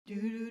I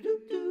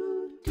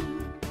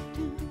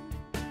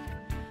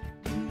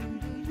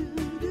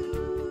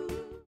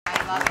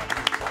love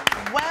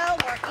it. Well,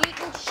 we're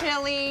eating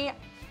chili.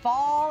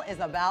 Fall is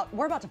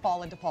we're about to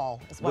fall into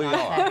fall, is what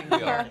I'm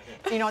saying here.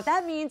 You know what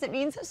that means? It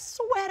means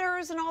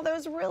sweaters and all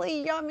those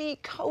really yummy,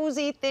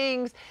 cozy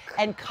things.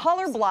 And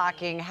color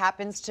blocking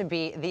happens to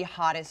be the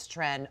hottest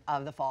trend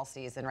of the fall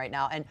season right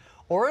now. And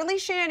Orly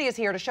Shani is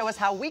here to show us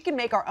how we can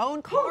make our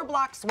own color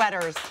block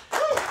sweaters.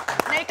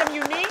 Make them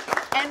unique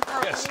and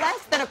for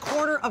less than a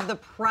quarter of the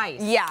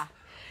price.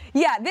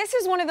 Yeah, this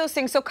is one of those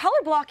things. So color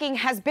blocking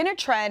has been a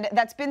trend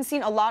that's been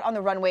seen a lot on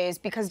the runways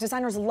because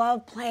designers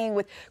love playing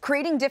with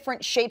creating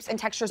different shapes and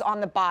textures on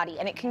the body,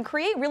 and it can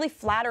create really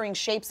flattering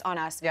shapes on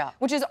us,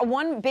 which is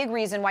one big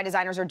reason why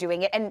designers are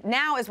doing it. And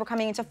now as we're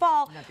coming into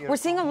fall, we're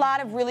seeing a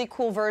lot of really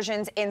cool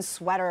versions in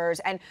sweaters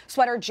and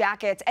sweater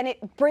jackets, and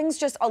it brings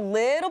just a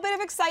little bit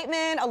of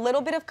excitement, a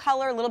little bit of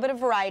color, a little bit of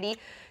variety.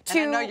 And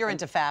I know you're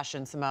into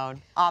fashion,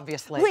 Simone,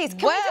 obviously. Please,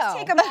 can we just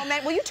take a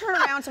moment? Will you turn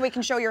around so we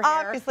can show your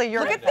hair? Obviously,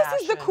 you're Look into at fashion.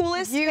 this is the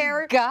coolest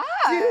hair guys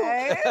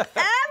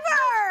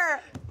ever.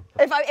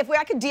 If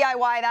I could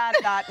DIY that,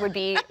 that would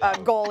be a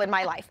goal in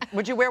my life.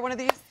 Would you wear one of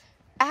these?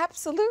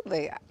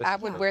 Absolutely. I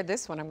would wear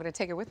this one. I'm going to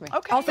take it with me.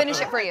 Okay. I'll finish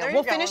it for you.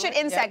 We'll finish it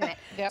in segment.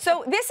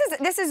 So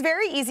this is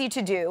very easy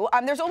to do.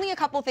 There's only a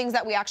couple things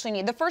that we actually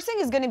need. The first thing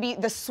is going to be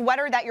the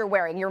sweater that you're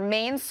wearing, your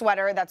main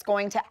sweater that's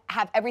going to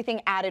have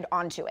everything added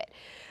onto it.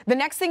 The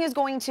next thing is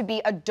going to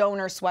be a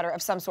donor sweater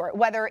of some sort,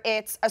 whether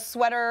it's a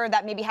sweater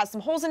that maybe has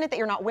some holes in it that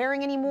you're not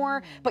wearing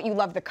anymore, but you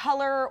love the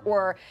color,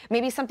 or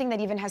maybe something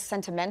that even has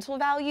sentimental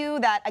value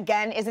that,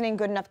 again, isn't in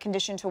good enough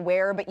condition to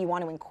wear, but you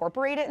want to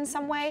incorporate it in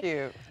some way.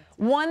 Cute.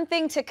 One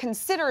thing to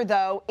consider,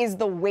 though, is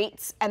the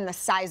weights and the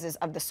sizes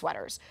of the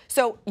sweaters.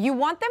 So you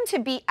want them to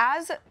be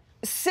as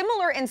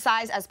similar in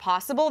size as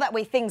possible. That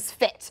way things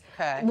fit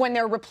when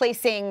they're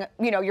replacing,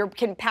 you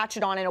can patch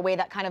it on in a way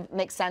that kind of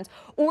makes sense.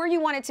 Or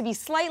you want it to be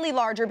slightly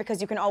larger because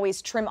you can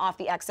always trim off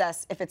the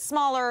excess. If it's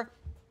smaller,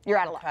 you're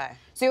out of luck.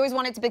 So you always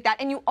want it to pick that.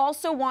 And you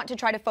also want to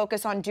try to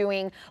focus on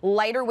doing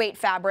lighter weight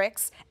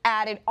fabrics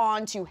added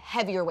onto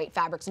heavier weight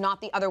fabrics, not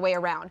the other way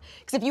around.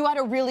 Because if you had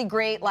a really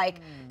great,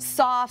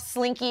 soft,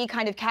 slinky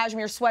kind of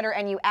cashmere sweater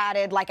and you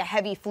added a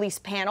heavy fleece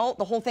panel,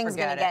 the whole thing's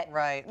going to get,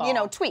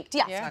 tweaked.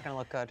 It's not going to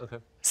look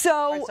good.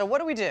 So, so what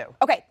do we do?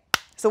 Okay.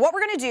 So what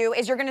we're going to do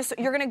is you're going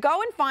to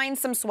go and find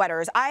some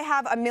sweaters. I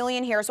have a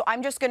million here, so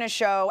I'm just going to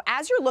show,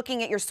 as you're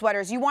looking at your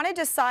sweaters, you want to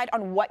decide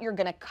on what you're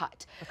going to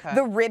cut.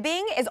 The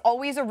ribbing is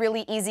always a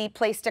really easy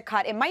place to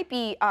cut. It might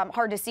be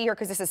hard to see here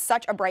because this is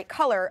such a bright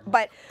color,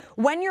 but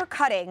when you're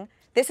cutting,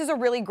 this is a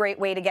really great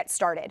way to get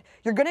started.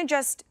 You're going to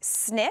just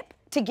snip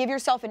to give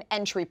yourself an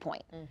entry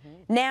point.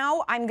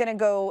 Now I'm going to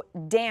go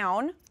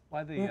down.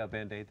 Why the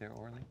Band-Aid there,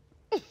 Orly?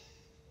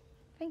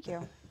 Thank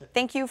you.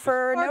 Thank you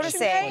for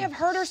noticing. She may have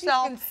hurt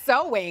herself. She's been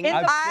sewing. In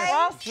the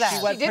process.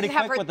 She went didn't pretty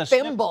have quick her with the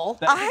thimble.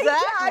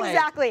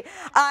 Exactly.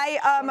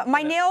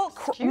 My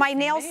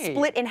nail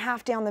split in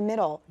half down the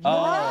middle.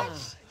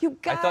 You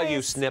guys. I thought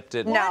you snipped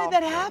it. Why did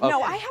that happen?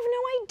 No, I have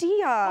no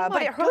idea,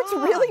 but it hurts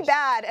really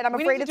bad, and I'm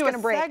afraid it's going to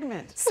break.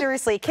 Segment.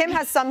 Seriously, Kim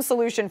has some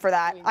solution for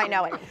that. I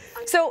know it.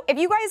 So if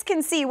you guys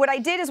can see, what I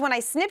did is when I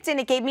snipped in,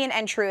 it gave me an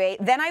entryway.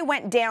 Then I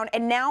went down,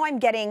 and now I'm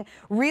getting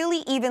really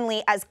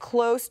evenly as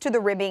close to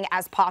the ribbing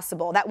as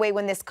possible. That way,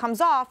 when this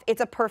comes off,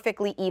 it's a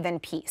perfectly even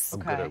piece.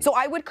 So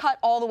I would cut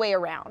all the way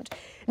around.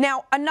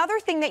 Now, another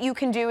thing that you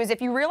can do is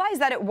if you realize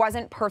that it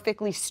wasn't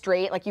perfectly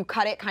straight, like you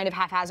cut it kind of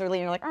haphazardly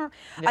and you're like,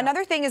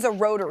 another thing is a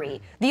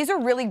rotary. These are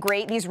really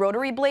great, these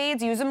rotary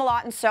blades. Use them a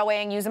lot in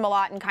sewing, use them a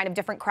lot in kind of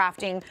different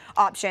crafting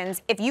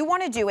options. If you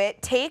want to do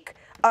it, take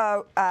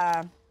your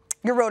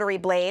rotary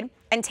blade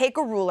and take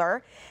a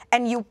ruler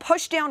and you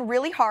push down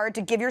really hard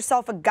to give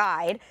yourself a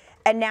guide,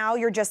 and now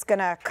you're just going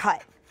to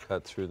cut.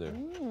 Cut through there.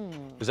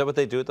 Is that what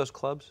they do at those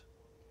clubs?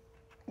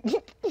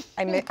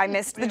 I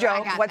missed the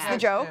joke. What's the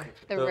joke?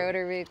 The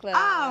Rotary Club.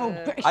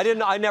 Oh,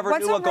 I never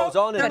knew what goes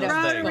on in those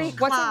things.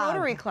 What's a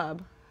Rotary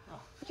Club?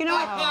 You know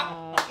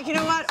what? You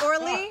know what,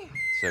 Orly?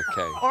 It's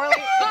okay. Orly,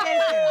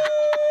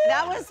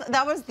 that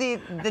was the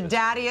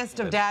daddiest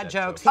of dad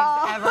jokes he's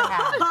ever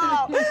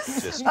had.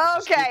 Just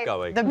Okay. keep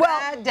going. The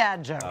bad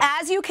dad joke.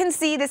 As you can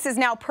see, this is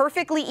now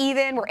perfectly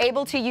even. We're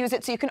able to use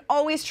it, so you can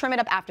always trim it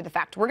up after the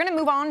fact. We're going to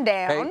move on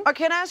down.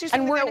 Can I ask you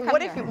something?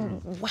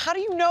 How do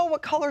you know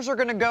what colors are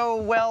going to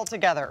go well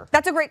together?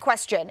 That's a great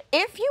question.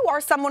 If you are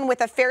someone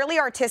with a fairly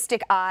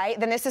artistic eye,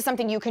 then this is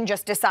something you can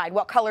just decide.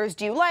 What colors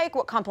do you like?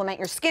 What complement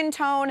your skin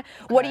tone?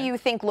 What do you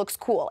think looks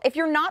cool? If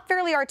you're not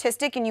fairly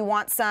artistic and you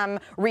want some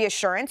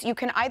reassurance, you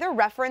can either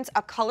reference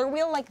a color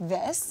wheel like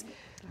this,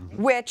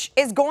 which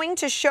is going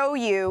to show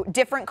you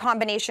different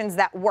combinations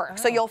that work.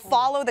 So you'll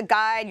follow the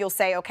guide, you'll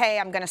say, okay,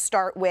 I'm gonna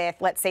start with,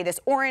 let's say, this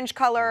orange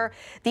color.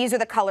 These are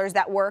the colors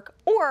that work.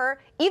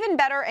 Or even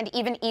better and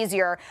even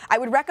easier, I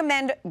would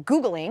recommend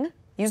Googling,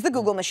 use the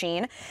Google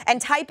machine,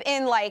 and type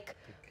in like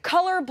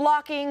color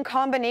blocking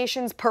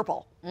combinations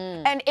purple.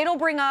 And it'll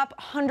bring up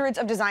hundreds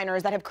of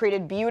designers that have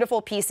created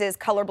beautiful pieces,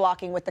 color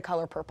blocking with the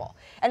color purple.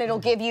 And it'll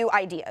give you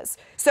ideas.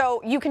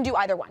 So you can do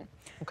either one.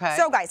 Okay.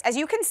 So guys, as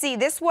you can see,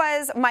 this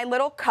was my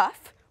little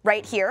cuff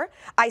right here.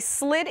 I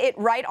slid it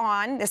right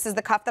on. This is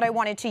the cuff that I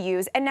wanted to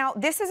use. And now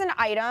this is an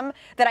item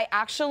that I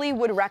actually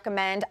would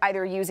recommend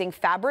either using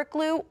fabric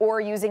glue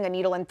or using a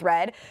needle and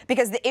thread,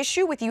 because the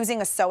issue with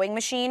using a sewing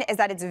machine is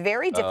that it's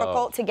very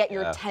difficult to get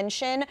your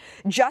tension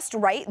just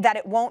right, that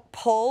it won't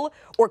pull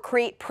or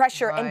create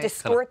pressure and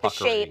distort the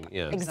shape.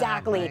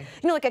 Exactly.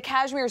 You know, like a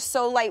cashmere is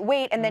so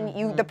lightweight, and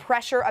then the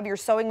pressure of your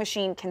sewing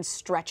machine can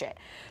stretch it.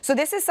 So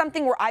this is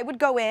something where I would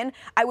go in,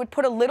 I would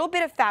put a little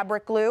bit of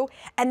fabric glue,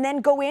 and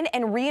then go in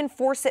and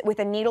reinforce it with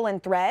a needle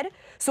and thread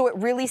so it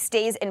really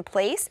stays in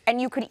place, and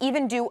you could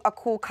even do a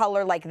cool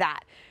color like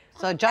that.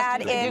 So just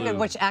add in,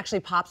 which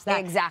actually pops that.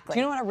 Exactly. Do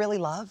you know what I really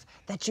love?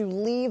 That you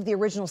leave the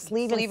original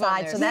sleeve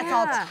inside, so that's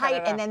all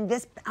tight, and then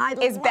this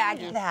is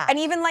baggy. That. And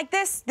even like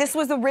this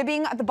was the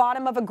ribbing at the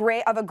bottom of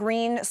a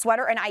green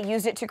sweater, and I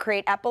used it to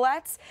create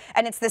epaulettes.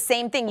 And it's the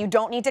same thing. You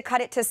don't need to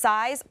cut it to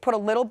size. Put a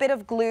little bit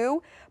of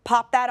glue,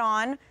 pop that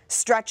on,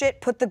 stretch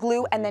it, put the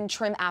glue, and then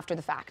trim after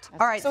the fact.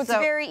 All right. So it's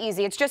very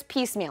easy. It's just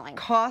piecemealing.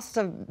 Cost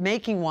of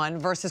making one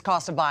versus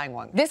cost of buying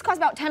one. This costs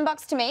about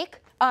 $10 to make.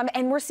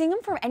 And we're seeing them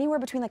from anywhere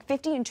between like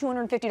 $50 and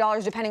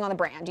 $250, depending on the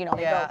brand. You know,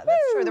 they go,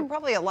 that's true. They're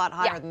probably a lot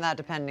higher than that,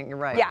 depending. You're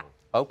right. Yeah.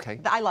 Okay.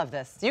 I love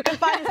this. You can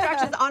find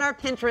instructions on our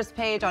Pinterest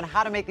page on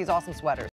how to make these awesome sweaters.